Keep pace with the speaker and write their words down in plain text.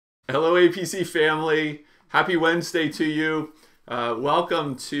Hello, APC family. Happy Wednesday to you.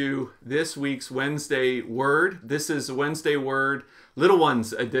 Welcome to this week's Wednesday Word. This is Wednesday Word Little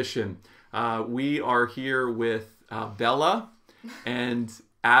Ones edition. We are here with Bella and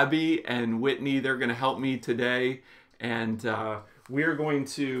Abby and Whitney. They're going to help me today. And we're going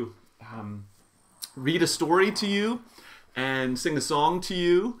to read a story to you and sing a song to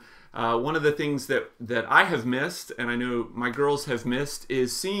you. One of the things that I have missed, and I know my girls have missed,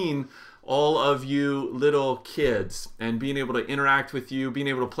 is seeing all of you little kids and being able to interact with you, being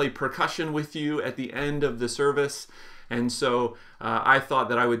able to play percussion with you at the end of the service. And so I thought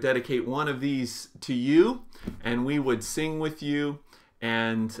that I would dedicate one of these to you, and we would sing with you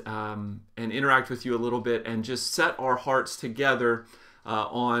and interact with you a little bit and just set our hearts together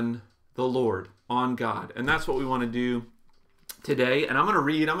on the Lord, on God. And that's what we want to do today. And I'm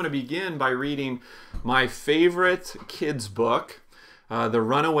going to begin by reading my favorite kids book, The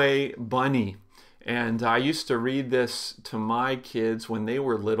Runaway Bunny. And I used to read this to my kids when they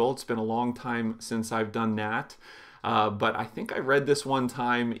were little. It's been a long time since I've done that. But I think I read this one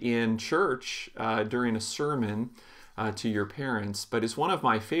time in church during a sermon to your parents. But it's one of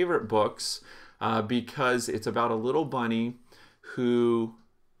my favorite books because it's about a little bunny who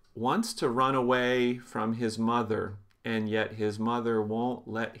wants to run away from his mother, and yet his mother won't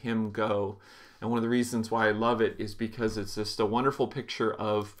let him go. And one of the reasons why I love it is because it's just a wonderful picture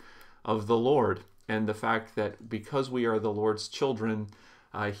of the Lord, and the fact that because we are the Lord's children,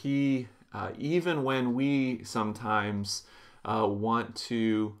 He, even when we sometimes want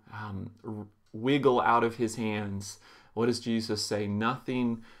to wiggle out of His hands, what does Jesus say?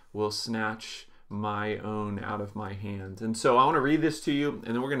 Nothing will snatch my own out of my hand. And so I want to read this to you,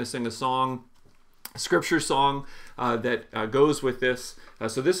 and then we're going to sing a song, a scripture song that goes with this.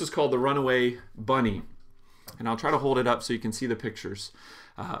 So this is called The Runaway Bunny. And I'll try to hold it up so you can see the pictures.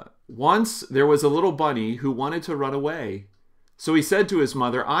 Once there was a little bunny who wanted to run away. So he said to his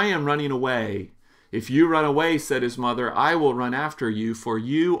mother, "I am running away." "If you run away," said his mother, "I will run after you, for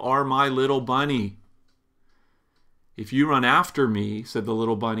you are my little bunny." "If you run after me," said the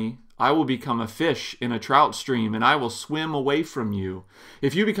little bunny, "I will become a fish in a trout stream, and I will swim away from you."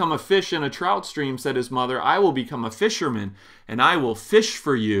 "If you become a fish in a trout stream," said his mother, "I will become a fisherman, and I will fish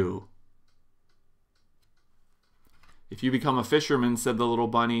for you." "If you become a fisherman," said the little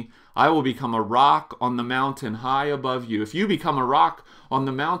bunny, "I will become a rock on the mountain high above you." "If you become a rock on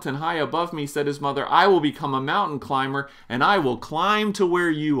the mountain high above me," said his mother, "I will become a mountain climber, and I will climb to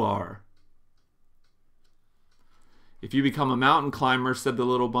where you are." "If you become a mountain climber," said the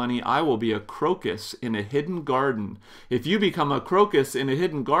little bunny, "I will be a crocus in a hidden garden." "If you become a crocus in a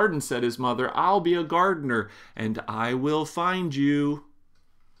hidden garden," said his mother, "I'll be a gardener, and I will find you."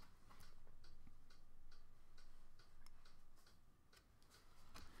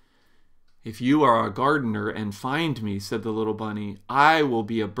 "If you are a gardener and find me," said the little bunny, "I will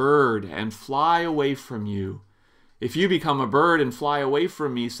be a bird and fly away from you." "If you become a bird and fly away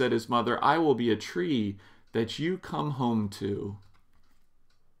from me," said his mother, "I will be a tree that you come home to."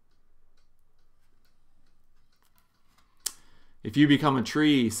 "If you become a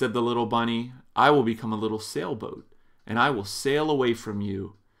tree," said the little bunny, "I will become a little sailboat, and I will sail away from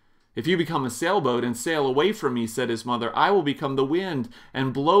you." "If you become a sailboat and sail away from me," said his mother, "I will become the wind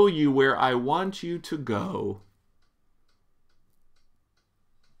and blow you where I want you to go."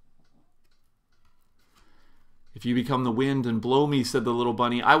 "If you become the wind and blow me," said the little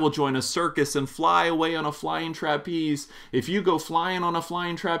bunny, "I will join a circus and fly away on a flying trapeze." "If you go flying on a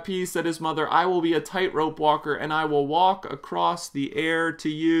flying trapeze," said his mother, "I will be a tightrope walker, and I will walk across the air to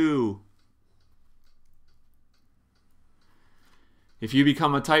you." "If you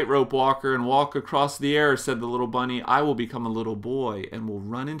become a tightrope walker and walk across the air," said the little bunny, "I will become a little boy and will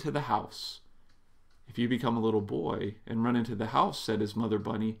run into the house." "If you become a little boy and run into the house," said his mother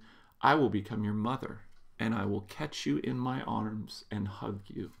bunny, "I will become your mother, and I will catch you in my arms and hug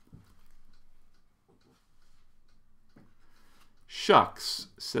you." "Shucks,"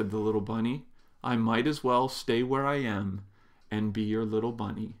 said the little bunny, "I might as well stay where I am and be your little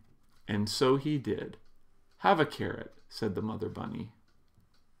bunny." And so he did. "Have a carrot," said the mother bunny.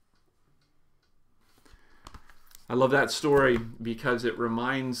 I love that story because it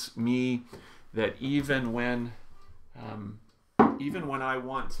reminds me that even when I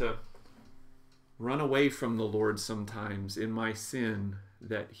want to run away from the Lord sometimes in my sin,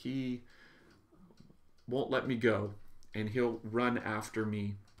 that He won't let me go, and He'll run after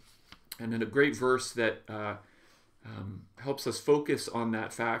me. And then a great verse that helps us focus on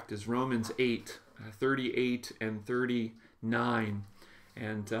that fact is Romans 8, 38 and 39.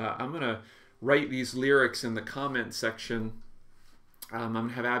 And I'm going to write these lyrics in the comment section I'm going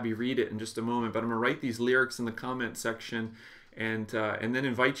to have Abby read it in just a moment, but I'm going to write these lyrics in the comment section and then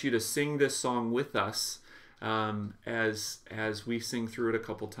invite you to sing this song with us as we sing through it a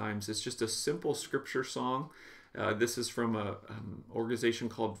couple times. It's just a simple scripture song. This is from an organization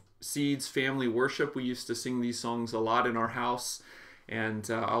called Seeds Family Worship. We used to sing these songs a lot in our house, and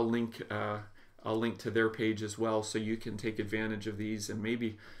I'll link to their page as well, so you can take advantage of these and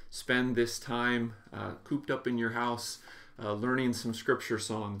maybe spend this time cooped up in your house learning some scripture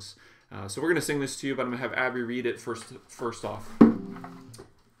songs. So we're going to sing this to you, but I'm going to have Abby read it first off.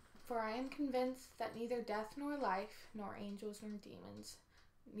 For I am convinced that neither death nor life, nor angels nor demons,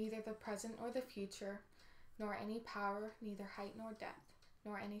 neither the present nor the future, nor any power, neither height nor depth,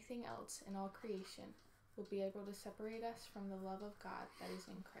 nor anything else in all creation will be able to separate us from the love of God that is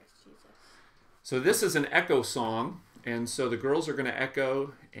in Christ Jesus. So this is an echo song, and so the girls are going to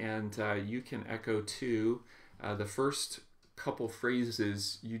echo, and you can echo too. The first couple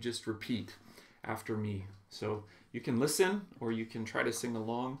phrases you just repeat after me. So you can listen or you can try to sing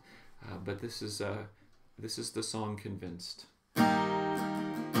along, but this is the song Convinced.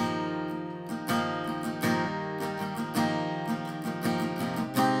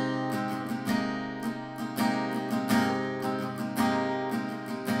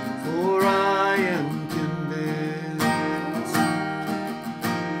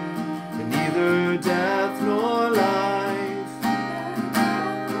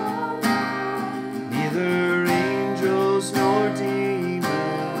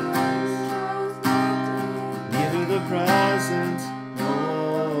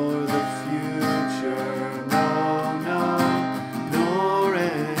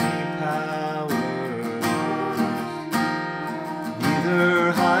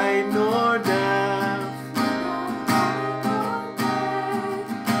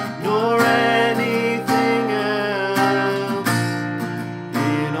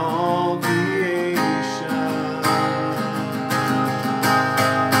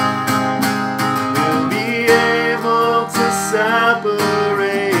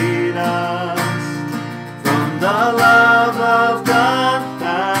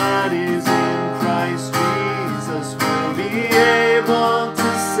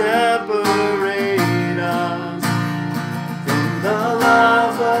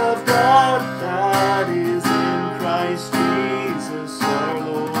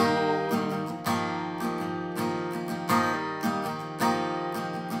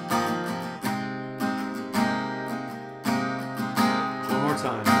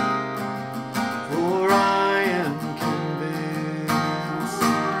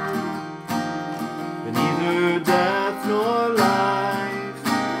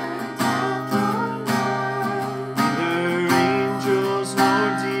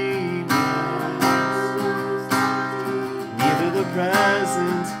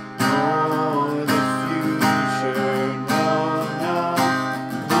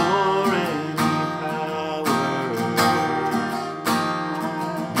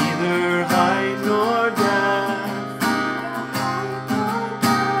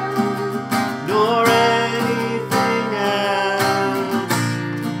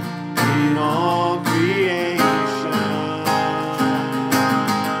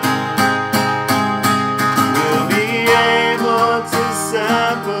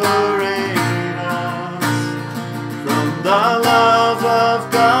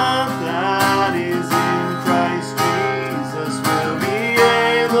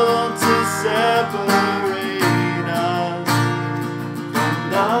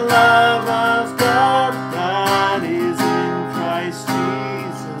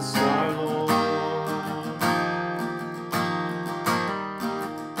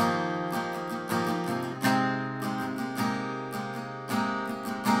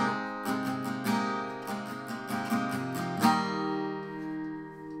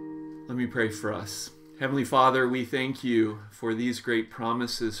 Let me pray for us. Heavenly Father, we thank you for these great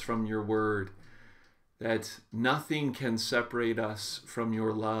promises from your word, that nothing can separate us from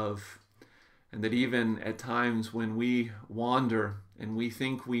your love, and that even at times when we wander and we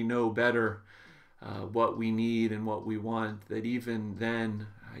think we know better what we need and what we want, that even then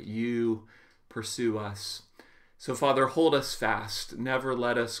you pursue us. So Father, hold us fast, never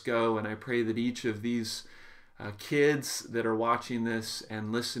let us go, and I pray that each of these kids that are watching this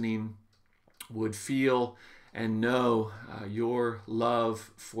and listening would feel and know your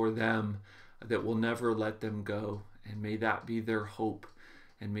love for them, that will never let them go. And may that be their hope,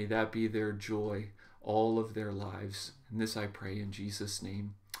 and may that be their joy all of their lives. And this I pray in Jesus'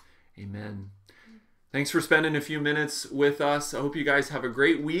 name. Amen. Thanks for spending a few minutes with us. I hope you guys have a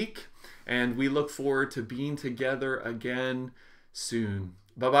great week, and we look forward to being together again soon.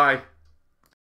 Bye-bye.